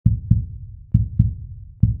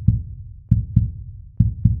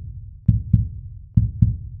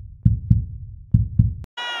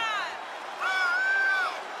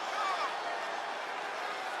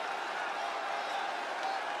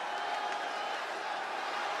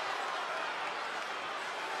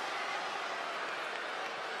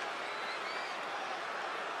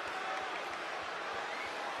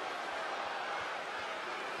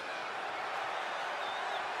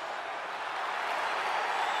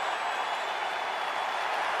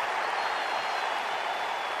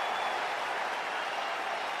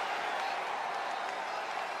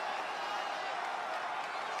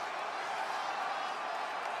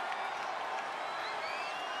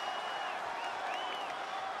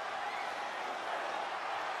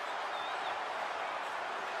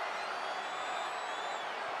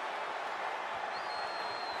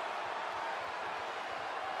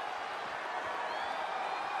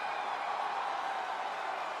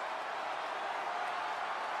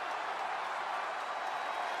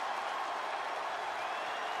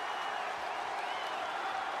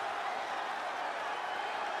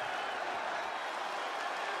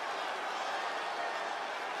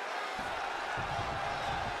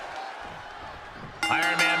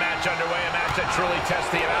Iron Man match underway, a match that truly tests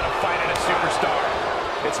the amount of fight in a superstar.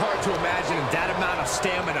 It's hard to imagine that amount of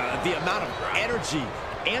stamina, the amount of energy,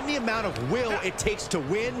 and the amount of will it takes to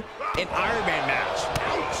win an Iron Man match.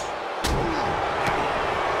 Ouch.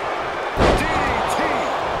 DDT!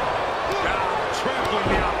 Trampling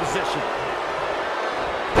the opposition.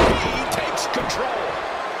 He takes control.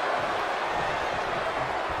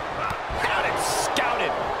 Got it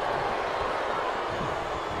scouted.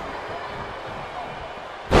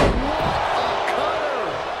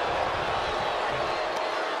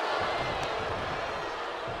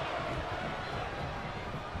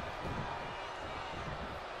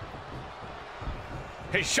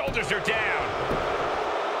 His shoulders are down.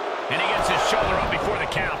 And he gets his shoulder up before the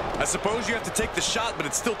count. I suppose you have to take the shot, but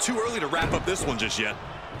it's still too early to wrap up this one just yet.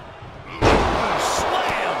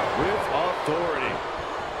 Slam with authority.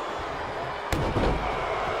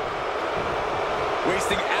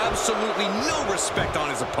 Wasting absolutely no respect on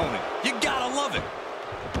his opponent. You gotta love it.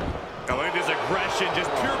 Oh, look at his aggression,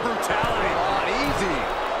 just pure brutality. Not easy.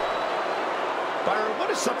 Byron, what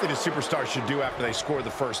is something a superstar should do after they score the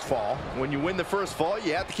first fall? When you win the first fall,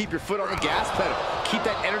 you have to keep your foot on the gas pedal. Keep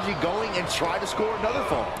that energy going and try to score another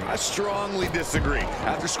fall. I strongly disagree.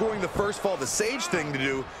 After scoring the first fall, the sage thing to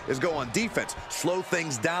do is go on defense. Slow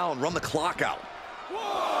things down, run the clock out. 1,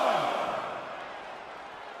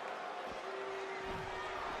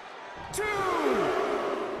 2.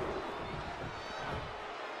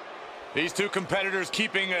 These two competitors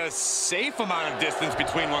keeping a safe amount of distance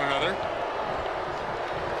between one another.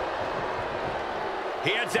 He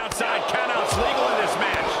heads outside. Countouts legal in this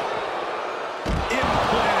match.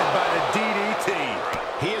 Implanted by the DDT.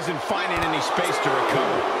 He isn't finding any space to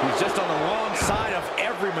recover. He's just on the wrong side of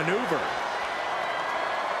every maneuver.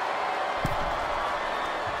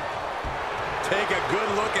 Take a good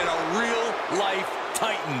look at a real-life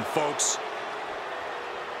Titan, folks.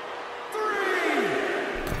 3.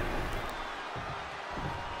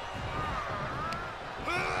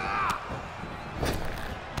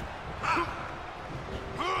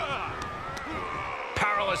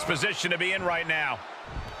 Powerless position to be in right now.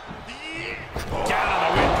 Down on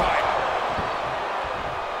the windpipe.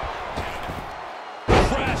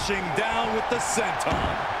 Crashing down with the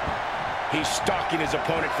senton. He's stalking his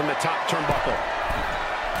opponent from the top turnbuckle.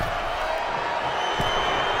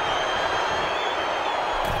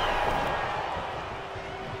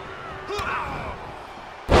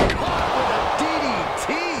 Caught with a DDT.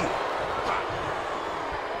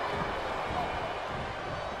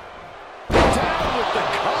 Down with the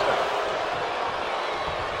cover.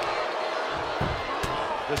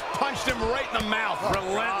 Just punched him right in the mouth.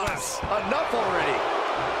 Relentless. Enough already.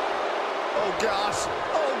 Oh, gosh.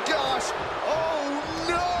 Oh, gosh. Oh,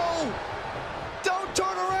 no. Don't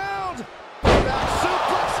turn around. Back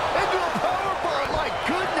suplex into a powerbomb. My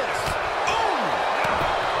goodness. Oh.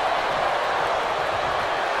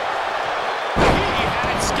 He had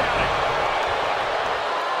it scouted.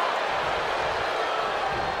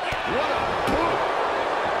 What a boot.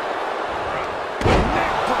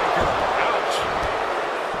 Neck breaker. Ouch.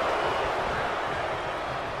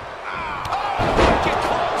 Wicked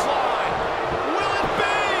clothesline. Will it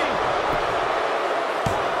be?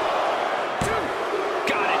 2.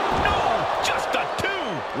 Got it. No, just a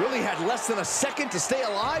 2. Really had less than a second to stay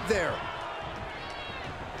alive there.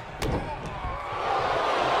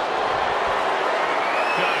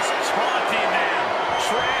 Just taunting them.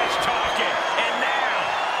 Trash talking. And now.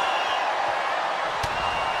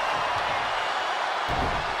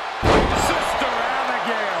 Sister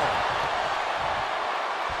Abigail.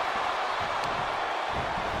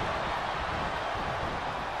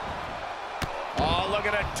 Oh, look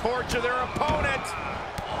at a torture their opponent.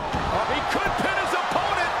 Oh, he could pin his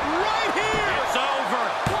opponent right here. It's over.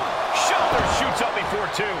 Shoulder shoots up before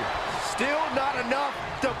 2. Still not enough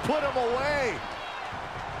to put him away.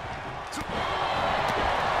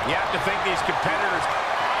 You have to think these competitors...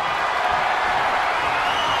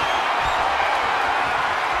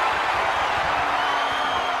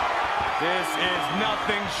 This is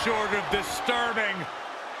nothing short of disturbing.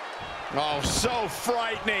 Oh, so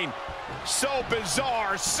frightening. So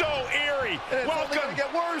bizarre. So eerie. It's Welcome only gonna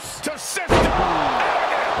get worse to Sister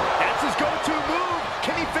Abigail. That's his go-to move.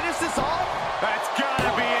 Can he finish this off? That's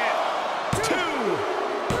gotta be it.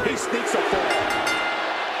 2. He sneaks a fall.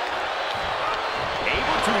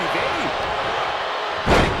 Able to evade.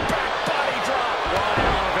 Big back body drop. What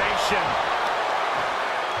elevation.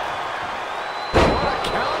 What a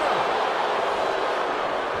counter.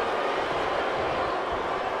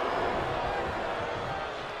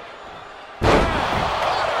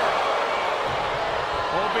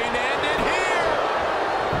 Hoping to end it here.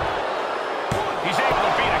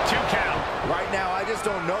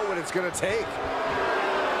 just don't know what it's going to take.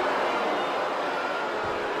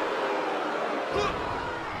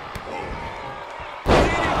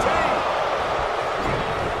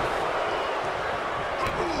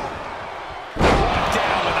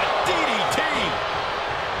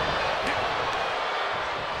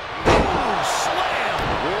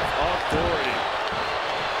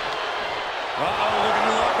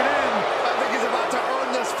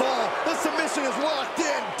 Is locked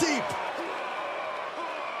in deep.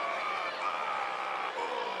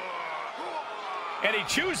 And he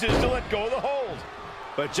chooses to let go of the hold.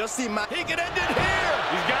 But just the amount. He can end it here.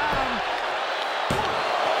 He's got him. 1,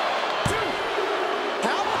 2.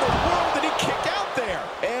 How in the world did he kick out there?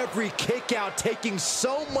 Every kick out taking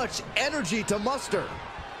so much energy to muster.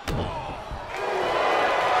 I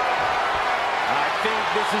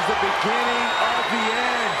think this is the beginning of the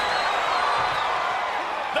end.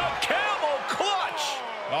 The camel clutch.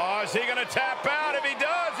 Oh, is he going to tap out? If he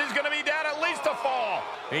does, he's going to be down at least a fall.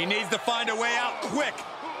 He needs to find a way out quick.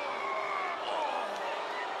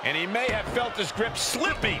 And he may have felt his grip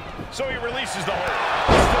slipping, so he releases the hold.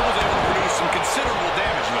 Still was able to produce some considerable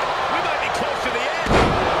damage, though. We might be close to the end.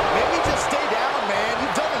 Maybe just stay down, man.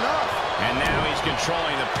 You've done enough. And now he's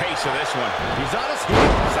controlling the pace of this one. He's on his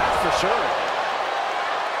heels, that's for sure.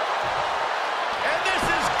 And this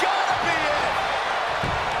has got to be it.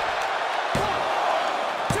 1,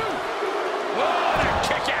 2. Oh, that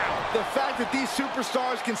kick out. The fact that these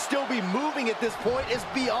superstars can still be moving at this point is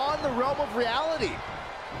beyond the realm of reality.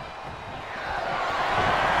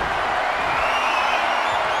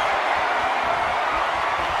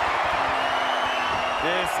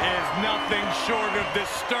 This is nothing short of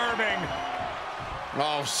disturbing.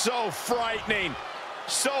 Oh, so frightening,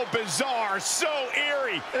 so bizarre, so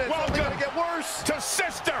eerie. And it's only gonna get worse. To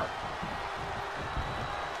Sister.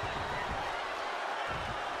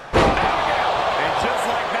 And just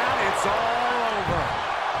like that, it's all over.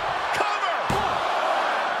 Cover.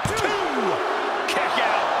 1, 2. Kick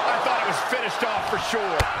out. I thought it was finished off for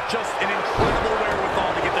sure. Just an incredible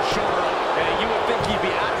wherewithal to get the shoulder up. And you would think he'd be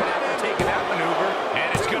out of after taking that maneuver. And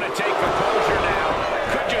it's going to take composure now.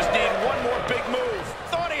 Could just need one more big move.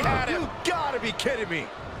 Thought he had him. You gotta be kidding me.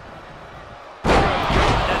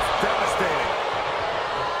 That's devastating.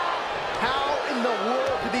 How in the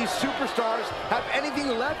world do these superstars have anything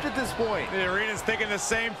left at this point? The arena's thinking the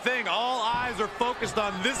same thing. All eyes are focused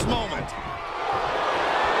on this moment.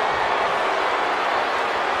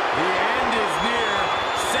 The end is near.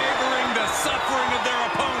 Savoring the suffering of their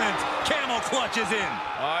opponent. Camel clutches in.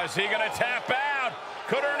 Is he going to tap out?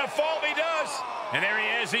 Could earn a fall if he does. And there he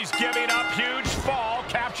is. He's giving up. Huge fall.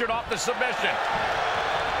 Captured off the submission.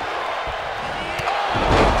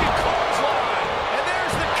 Clothesline. And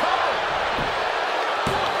there's the cover.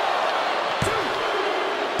 1, 2.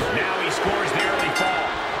 Now he scores the early fall.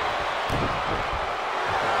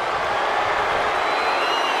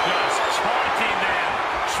 Just taunting them.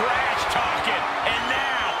 Trash talking. And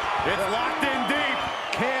now it's locked in deep.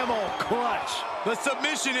 Camel clutch. The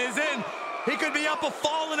submission is in. He could be up a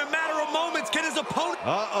fall in a matter of moments. Can his opponent...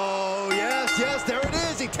 Uh-oh, yes, there it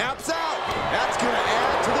is. He taps out. That's going to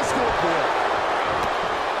add to the scoreboard.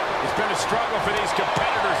 It's been a struggle for these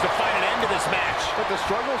competitors to find an end to this match. But the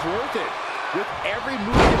struggle's worth it. With every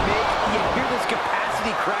move you make, you hear this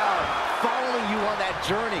capacity crowd following you on that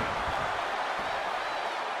journey.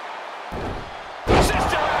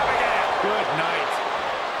 Sister Abigail. Good night.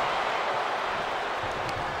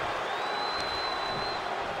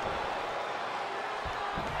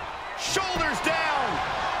 Shoulders down.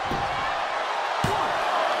 1,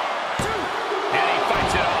 2. And he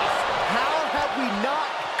fights it off. How have we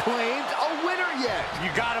not claimed a winner yet?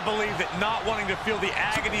 You gotta believe that not wanting to feel the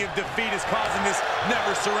agony of defeat is causing this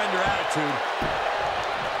never surrender attitude.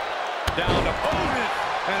 Down opponent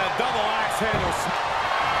and a double axe handle.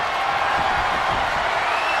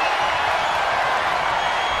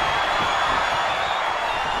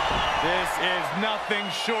 This is nothing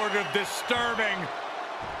short of disturbing.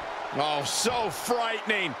 Oh, so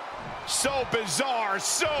frightening, so bizarre,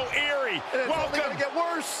 so eerie. And it's only gonna get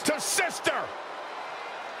worse. To Sister.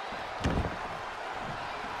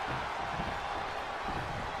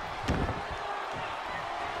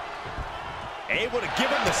 Able to give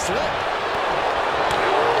him the slip.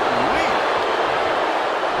 Great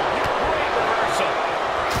reversal.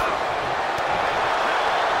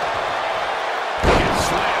 Gets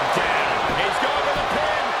slammed down. He's going for the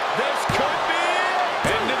pin. This could be it.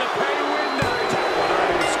 Into the pay window. Tap one out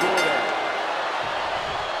of the score there.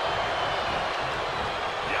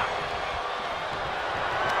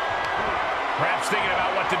 Perhaps thinking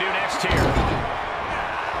about what to do next here.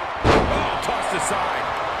 Oh, tossed aside.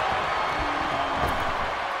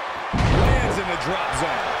 drop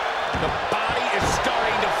zone. The body is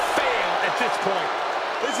starting to fail at this point.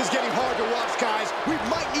 This is getting hard to watch, guys. We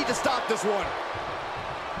might need to stop this one.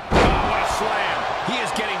 Oh, what a slam. He is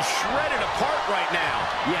getting shredded apart right now.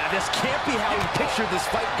 Yeah, this can't be how he pictured this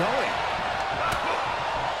fight going.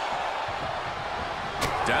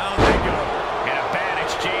 Down they go. And a bad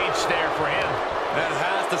exchange there for him. That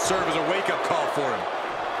has to serve as a wake-up call for him.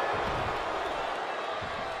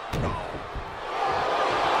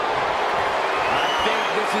 I think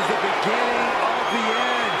this is the beginning of the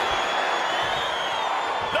end.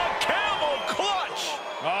 The camel clutch.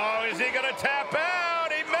 Oh, is he going to tap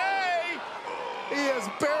out? He may. He is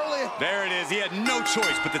barely... There it is. He had no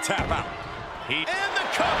choice but to tap out. And the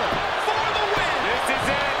cover for the win. This is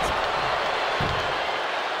it.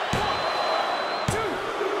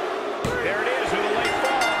 There it is with a late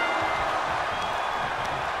fall.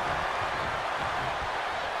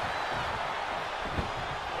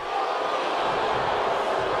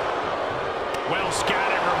 Well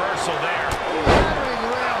scattered reversal there. Battering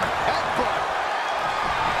ram headbutt.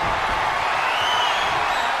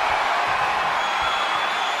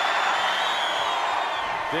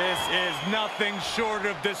 This is nothing short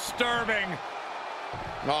of disturbing.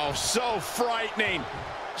 Oh, so frightening.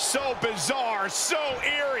 So bizarre, so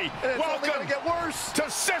eerie. Welcome to get worse. To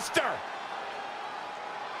Sister.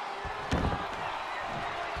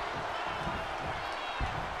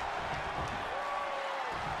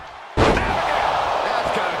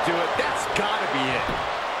 That's got to do it. That's got to be it.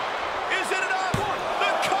 Is it enough?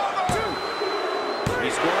 The cover. He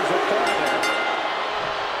scores a fall there.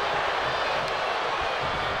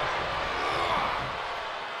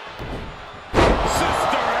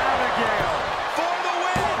 Sister Abigail for the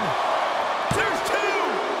win. There's two.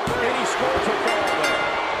 And he scores a fall there.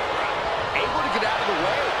 Able to get out of the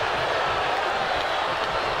way.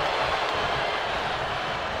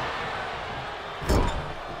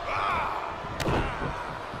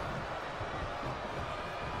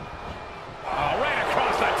 Oh, right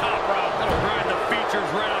across the top rope. That'll grind the features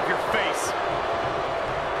right off your face.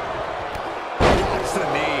 Watch the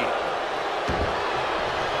knee.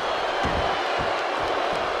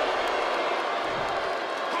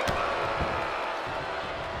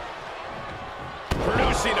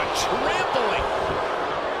 Producing a trampling.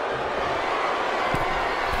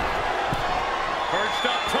 Perched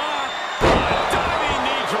up top. A diving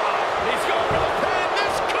knee drop. He's going for the pin.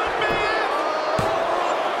 This could be it.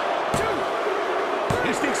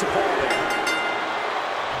 He sneaks a fall there.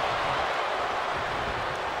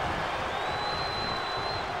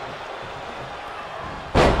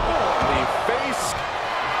 The face.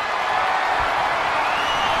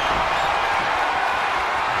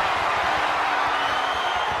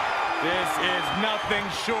 This is nothing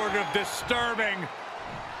short of disturbing.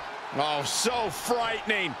 Oh, so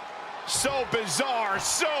frightening. So bizarre,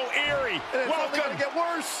 so eerie. Welcome to get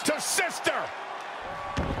worse. To Sister.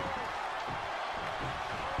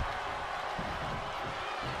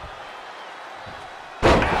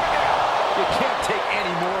 You can't take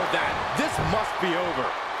any more of that. This must be over.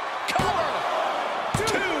 Cover.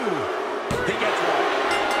 Two. He gets one.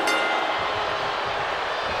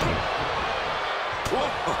 Whoa,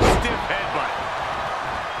 stiff headbutt.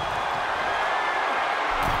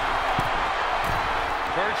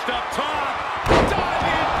 Perched up top.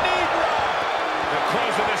 Diving knee drop. The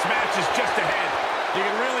close of this match is just ahead. He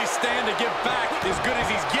can really stand to give back as good as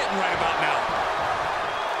he's getting right about now.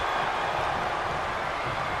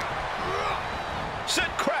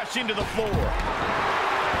 Sent crashing to the floor.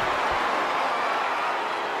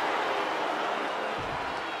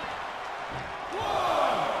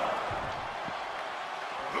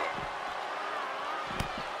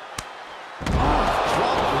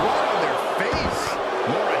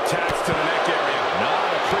 More attacks to the neck area. Not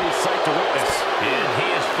a pretty sight to witness. And he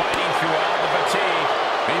is fighting through all the fatigue.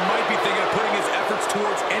 He might be thinking of putting his efforts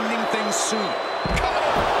towards ending things soon.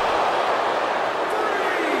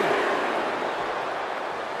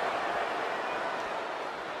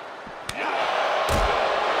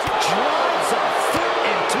 Drives a foot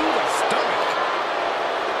into the stomach.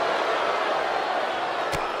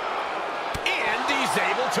 And he's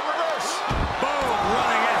able to reverse. Boom,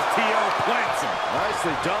 running STO plants him.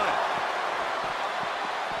 Nicely done.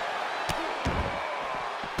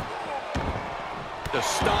 Just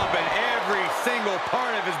stomping every single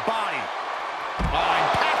part of his body.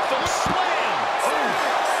 Impactful slam.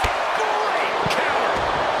 Great counter.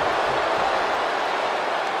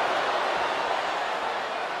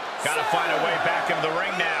 Got to find a way back into the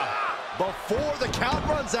ring now. Before the count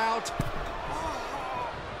runs out.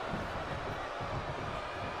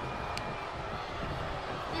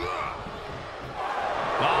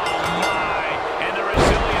 Oh, my.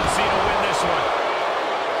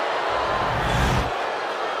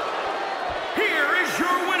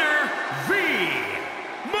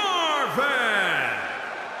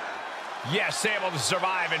 Yes, able to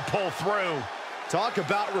survive and pull through. Talk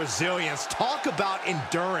about resilience. Talk about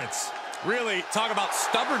endurance. Really, talk about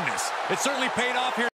stubbornness. It certainly paid off here.